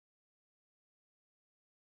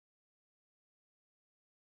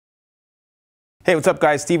Hey, what's up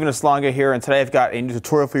guys? Stephen, TheSalonGuy here, and today I've got a new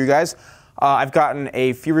tutorial for you guys. I've gotten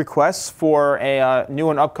a few requests for a new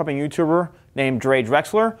and upcoming YouTuber named Dre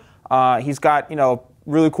Drexler. He's got,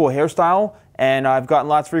 really cool hairstyle, and I've gotten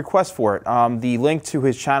lots of requests for it. The link to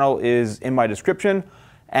his channel is in my description,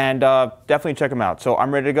 and definitely check him out. So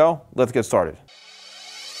I'm ready to go. Let's get started.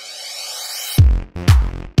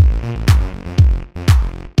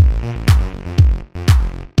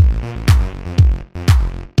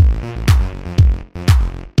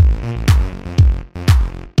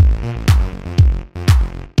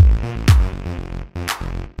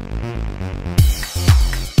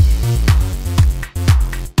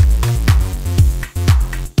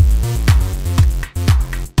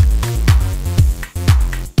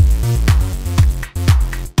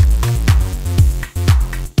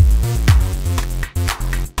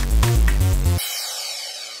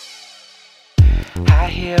 High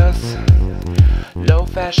heels, low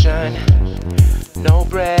fashion, no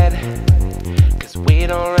bread, cause we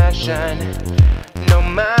don't ration. No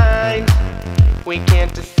mind, we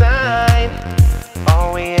can't decide.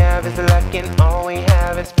 All we have is luck and all we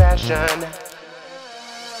have is passion.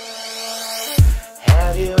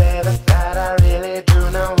 Have you ever thought I really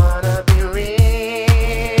do not wanna be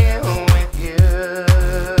real with you?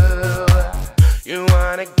 You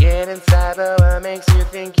wanna get inside, but what makes you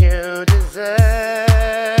think you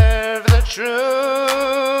deserve the truth?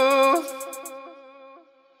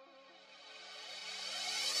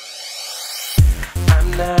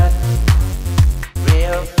 I'm not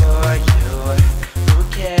real for you. Who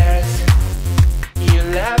cares? You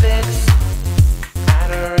love it. I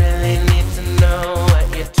don't really need to know what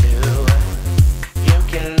you do. You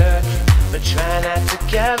can look, but try not to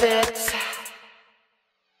covet.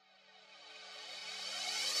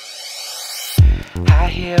 High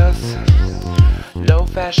heels, low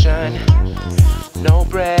fashion, no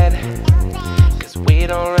bread, cause we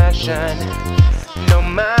don't ration. No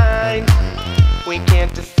mind, we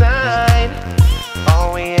can't decide.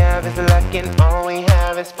 All we have is luck and all we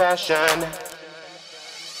have is passion.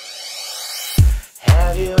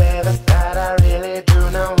 Have you ever thought I really do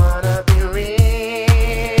not wanna be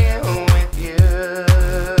real with you?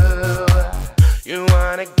 You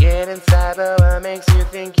wanna get inside, but what makes you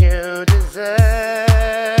think you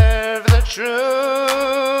deserve the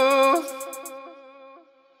truth?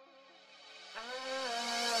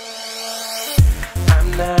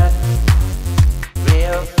 I'm not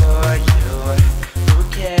real for you. Who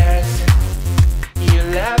cares? You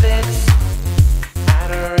love it. I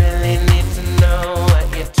don't really need to know what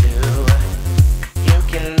you do. You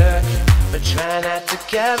can look, but try not to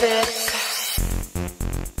covet.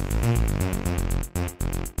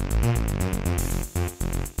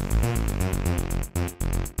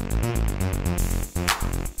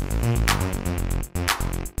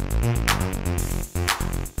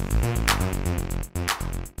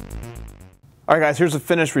 All right guys, here's the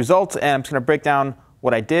finished result, and I'm just gonna break down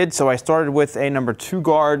what I did. So I started with a number 2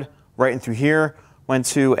 guard right in through here, went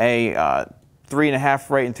to a 3.5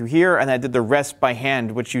 right in through here, and I did the rest by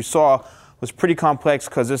hand, which you saw was pretty complex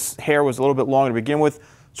because this hair was a little bit long to begin with.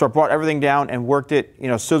 So I brought everything down and worked it,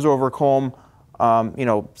 scissor over comb,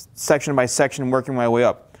 section by section, working my way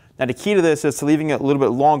up. Now the key to this is to leaving it a little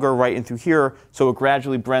bit longer right in through here, so it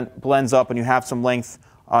gradually blends up and you have some length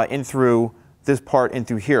in through this part in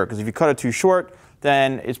through here, because if you cut it too short,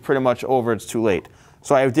 then it's pretty much over, it's too late.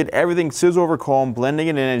 So I did everything scissor over comb, blending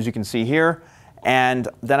it in as you can see here, and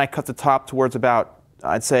then I cut the top towards about,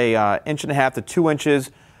 I'd say 1.5 inches to 2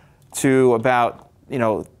 inches to about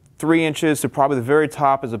 3 inches to probably the very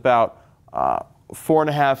top is about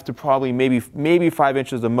 4.5 to probably maybe 5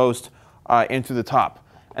 inches the most into the top.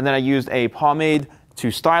 And then I used a pomade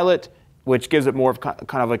to style it, which gives it more of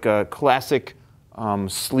kind of like a classic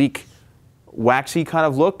sleek waxy kind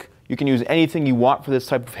of look. You can use anything you want for this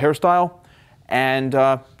type of hairstyle, and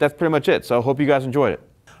that's pretty much it. So I hope you guys enjoyed it.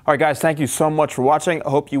 All right guys, thank you so much for watching. I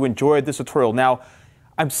hope you enjoyed this tutorial. Now,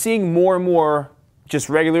 I'm seeing more and more just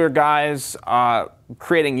regular guys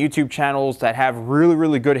creating YouTube channels that have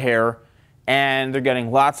really good hair, and they're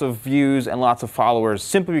getting lots of views and lots of followers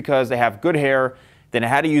simply because they have good hair, they know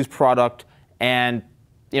how to use product, and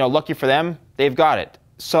lucky for them, they've got it.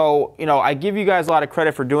 So I give you guys a lot of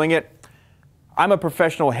credit for doing it. I'm a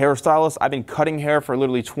professional hairstylist. I've been cutting hair for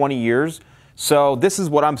literally 20 years. So this is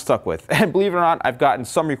what I'm stuck with. And believe it or not, I've gotten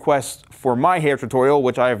some requests for my hair tutorial,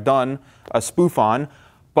 which I have done a spoof on.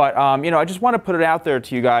 But I just want to put it out there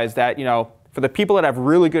to you guys that, for the people that have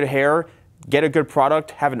really good hair, get a good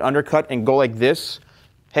product, have an undercut, and go like this,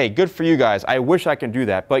 hey, good for you guys. I wish I could do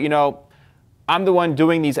that. But I'm the one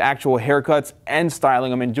doing these actual haircuts and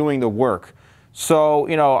styling them and doing the work. So,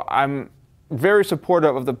 I'm very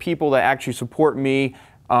supportive of the people that actually support me,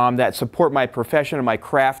 that support my profession and my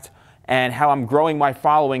craft, and how I'm growing my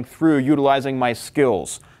following through utilizing my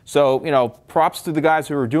skills. So, you know, props to the guys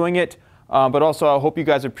who are doing it, but also I hope you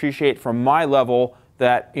guys appreciate from my level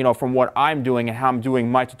that, you know, from what I'm doing and how I'm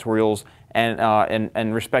doing my tutorials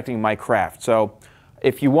and respecting my craft. So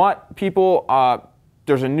if you want people,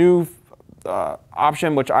 there's a new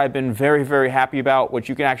option which I've been very, very happy about, which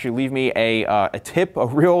you can actually leave me a tip, a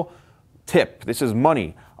real tip. This is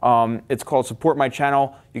money. It's called Support My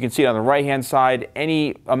Channel. You can see it on the right-hand side.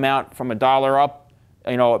 Any amount from $1 up,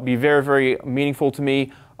 you know, it'd be very, very meaningful to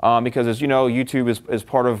me because, as you know, YouTube is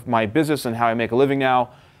part of my business and how I make a living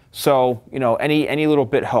now. So, you know, any little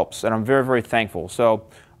bit helps, and I'm very, very thankful. So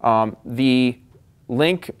the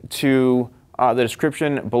link to the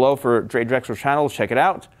description below for Dre Drexler's channel, check it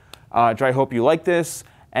out. Dre, I hope you like this,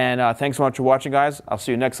 and thanks so much for watching, guys. I'll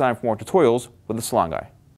see you next time for more tutorials with the Salon Guy.